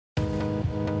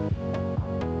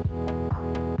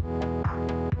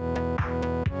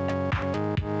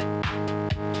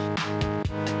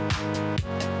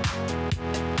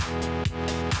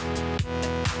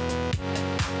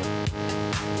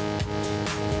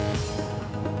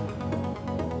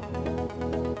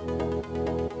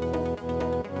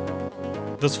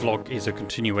This vlog is a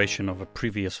continuation of a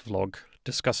previous vlog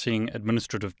discussing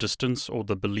administrative distance or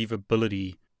the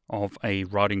believability of a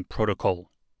routing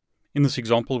protocol. In this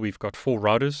example, we've got 4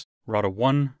 routers: router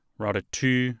 1, router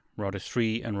 2, router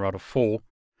 3, and router 4.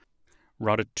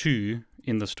 Router 2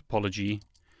 in this topology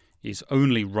is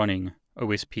only running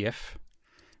OSPF.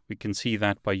 We can see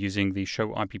that by using the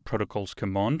show IP protocols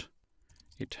command.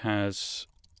 It has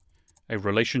a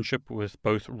relationship with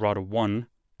both router 1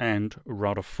 and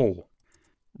router 4.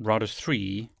 Router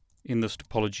 3 in this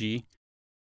topology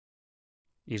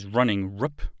is running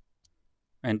RIP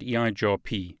and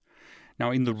EIGRP.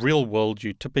 Now, in the real world,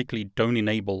 you typically don't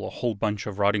enable a whole bunch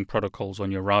of routing protocols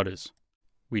on your routers.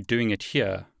 We're doing it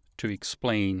here to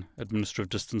explain administrative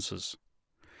distances.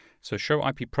 So show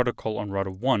IP protocol on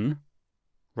router 1.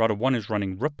 Router 1 is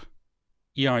running RIP,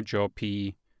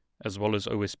 EIGRP, as well as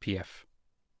OSPF.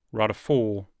 Router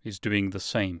 4 is doing the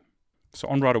same. So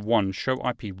on router 1, show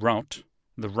IP route.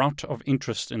 The route of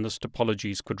interest in this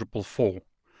topology is quadruple 4.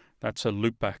 That's a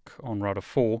loopback on router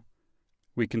 4.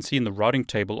 We can see in the routing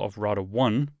table of router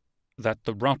 1 that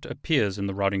the route appears in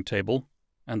the routing table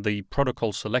and the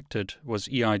protocol selected was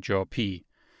EIGRP.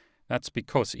 That's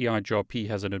because EIGRP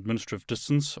has an administrative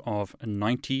distance of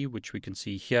 90, which we can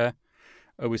see here.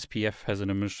 OSPF has an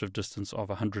administrative distance of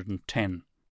 110.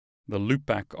 The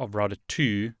loopback of router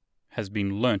 2 has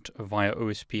been learnt via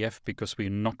OSPF because we're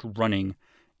not running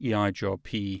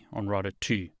EIGRP on router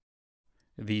 2.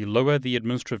 The lower the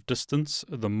administrative distance,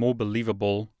 the more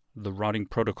believable the routing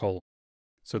protocol.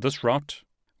 So this route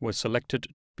was selected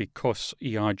because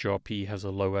EIGRP has a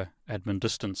lower admin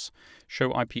distance.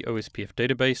 Show IP OSPF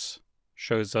database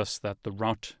shows us that the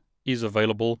route is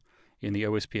available in the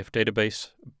OSPF database,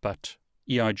 but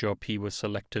EIGRP was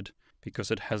selected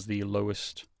because it has the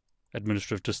lowest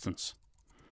administrative distance.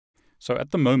 So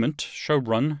at the moment, show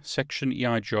run section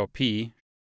EIGRP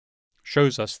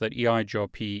shows us that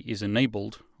EIGRP is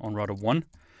enabled on router 1.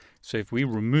 So if we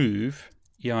remove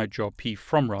EIGRP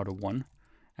from router 1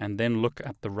 and then look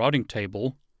at the routing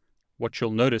table, what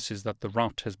you'll notice is that the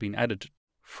route has been added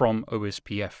from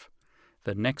OSPF.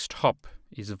 The next hop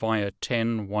is via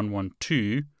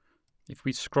 10.1.1.2. If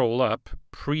we scroll up,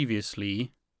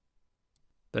 previously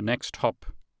the next hop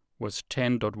was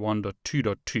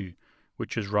 10.1.2.2,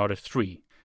 which is router 3.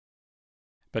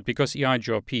 But because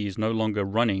EIGRP is no longer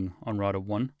running on router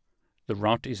 1, the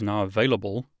route is now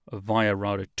available via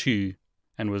router 2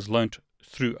 and was learnt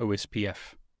through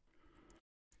OSPF.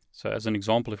 So as an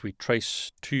example, if we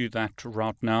trace to that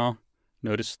route now,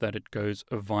 notice that it goes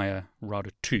via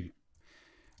router 2.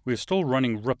 We're still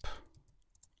running RIP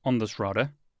on this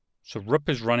router. So RIP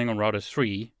is running on router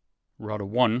 3, router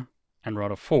 1, and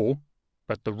router 4,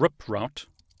 but the RIP route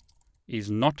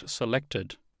is not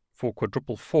selected for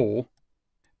quadruple 4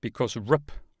 because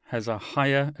RIP has a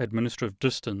higher administrative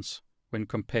distance when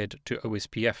compared to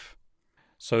OSPF.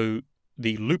 So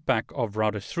the loopback of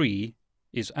router 3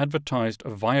 is advertised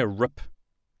via RIP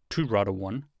to router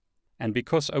 1, and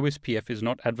because OSPF is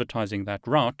not advertising that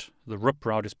route, the RIP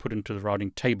route is put into the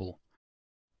routing table.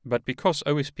 But because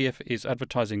OSPF is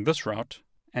advertising this route,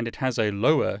 and it has a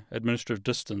lower administrative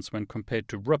distance when compared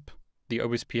to RIP, the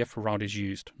OSPF route is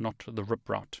used, not the RIP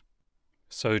route.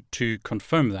 So to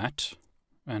confirm that,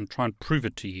 and try and prove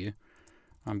it to you,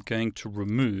 I'm going to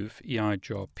remove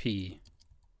EIGRP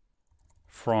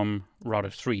from router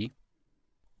 3.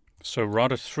 So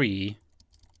router 3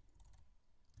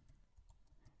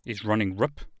 is running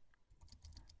RIP.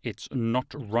 It's not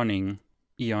running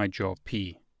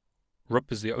EIGRP.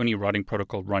 RIP is the only routing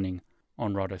protocol running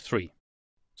on router 3.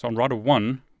 So on router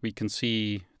 1, we can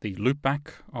see the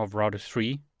loopback of router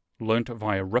 3 learnt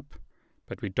via RIP,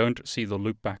 but we don't see the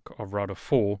loopback of router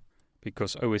 4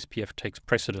 because OSPF takes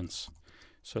precedence.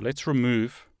 So let's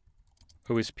remove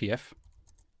OSPF,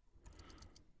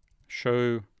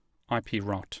 show IP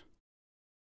route.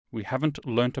 We haven't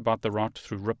learnt about the route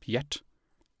through RIP yet,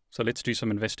 so let's do some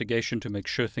investigation to make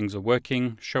sure things are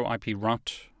working. Show IP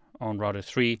route on router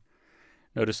 3.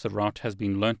 Notice the route has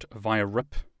been learnt via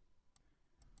RIP.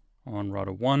 On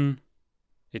router 1,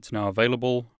 it's now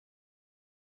available.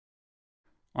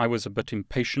 I was a bit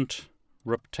impatient.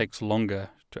 RIP takes longer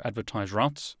to advertise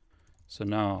routes. So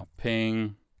now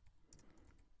ping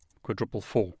quadruple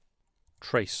 4,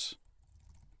 trace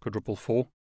quadruple 4.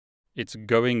 It's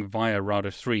going via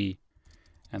router 3,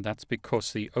 and that's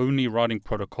because the only routing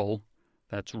protocol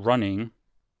that's running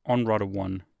on router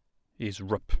 1 is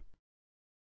RIP.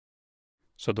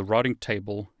 So the routing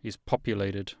table is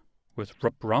populated with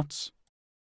RIP routes.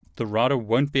 The router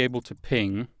won't be able to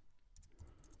ping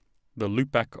the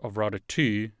loopback of router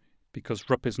 2 because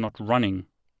RIP is not running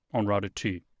on router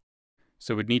 2.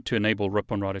 So we'd need to enable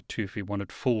RIP on router 2 if we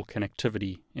wanted full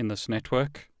connectivity in this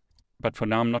network. But for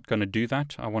now, I'm not going to do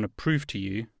that. I want to prove to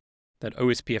you that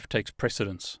OSPF takes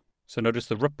precedence. So notice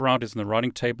the RIP route is in the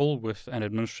routing table with an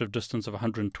administrative distance of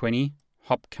 120.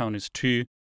 Hop count is 2.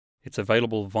 It's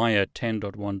available via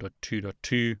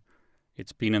 10.1.2.2.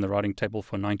 It's been in the routing table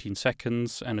for 19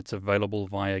 seconds, and it's available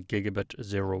via gigabit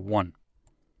 01.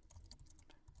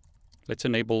 Let's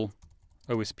enable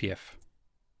OSPF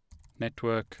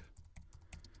network,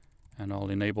 and I'll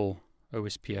enable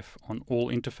OSPF on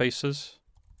all interfaces.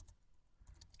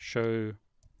 Show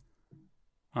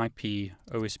IP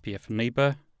OSPF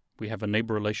neighbor. We have a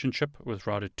neighbor relationship with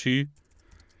router 2.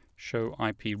 Show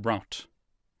IP route.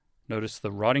 Notice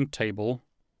the routing table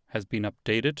has been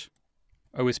updated.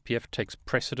 OSPF takes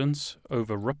precedence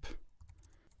over RIP.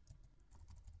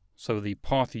 So the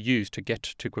path used to get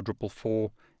to quadruple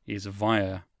 4 is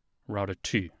via router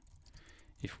 2.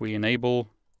 If we enable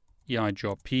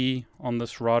EIGRP on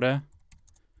this router,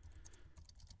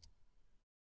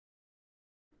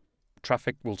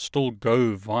 traffic will still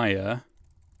go via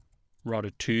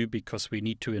router 2 because we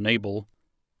need to enable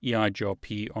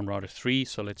EIGRP on router 3.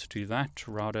 So let's do that.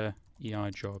 Router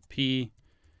EIGRP.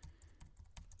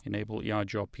 Enable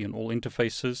EIGRP on all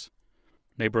interfaces.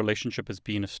 Neighbor relationship has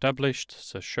been established.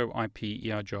 So show IP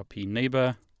EIGRP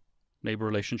neighbor. Neighbor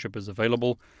relationship is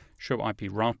available. Show IP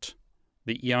route.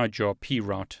 The EIGRP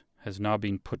route has now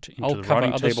been put into the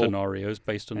routing table scenarios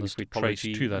based on this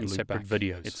topology to that in separate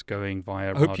videos. It's going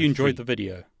via. I hope you enjoyed the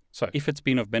video. So, if it's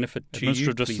been of benefit to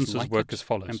you, distances like work as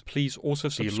follows. And please also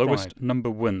subscribe. The lowest number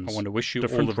wins. I want to wish you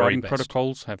all the routing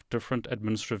protocols have different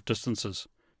administrative distances.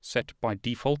 Set by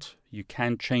default, you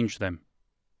can change them.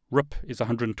 RIP is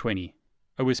 120.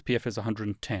 OSPF is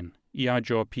 110.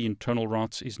 EIGRP internal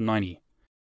routes is 90.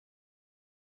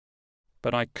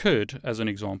 But I could, as an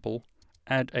example,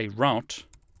 add a route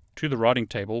to the routing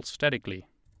table statically.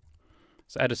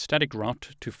 So add a static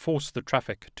route to force the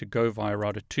traffic to go via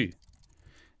router 2.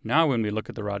 Now when we look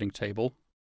at the routing table,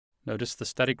 notice the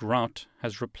static route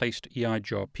has replaced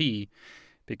EIGRP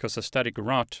because a static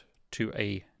route to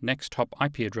a next hop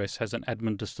IP address has an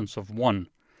admin distance of 1.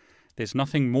 There's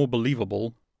nothing more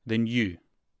believable than you,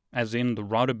 as in the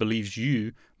router believes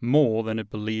you more than it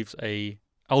believes a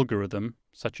algorithm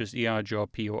such as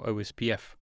EIGRP or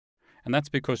OSPF. And that's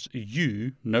because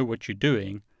you know what you're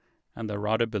doing, and the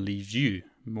router believes you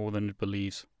more than it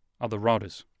believes other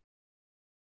routers.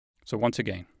 So once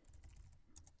again,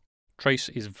 trace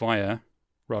is via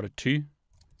router 2,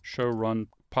 show run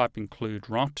pipe include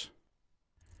route.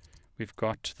 We've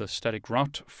got the static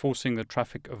route forcing the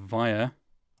traffic via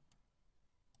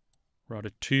router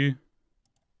 2.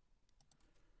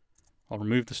 I'll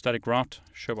remove the static route,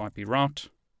 show IP route.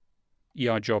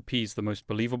 EIGRP is the most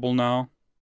believable now.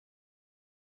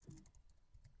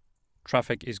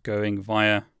 Traffic is going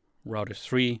via router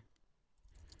 3.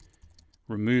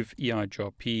 Remove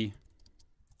EIGRP.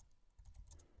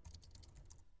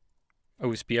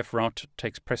 OSPF route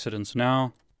takes precedence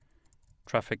now.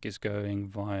 Traffic is going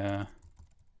via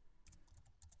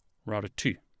router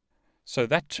 2. So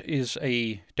that is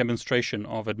a demonstration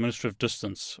of administrative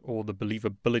distance, or the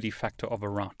believability factor of a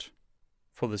route.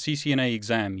 For the CCNA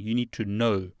exam, you need to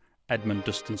know admin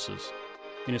distances.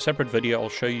 In a separate video, I'll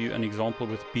show you an example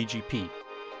with BGP.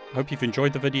 I hope you've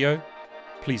enjoyed the video.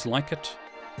 Please like it,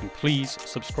 and please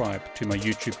subscribe to my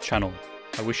YouTube channel.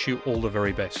 I wish you all the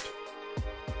very best.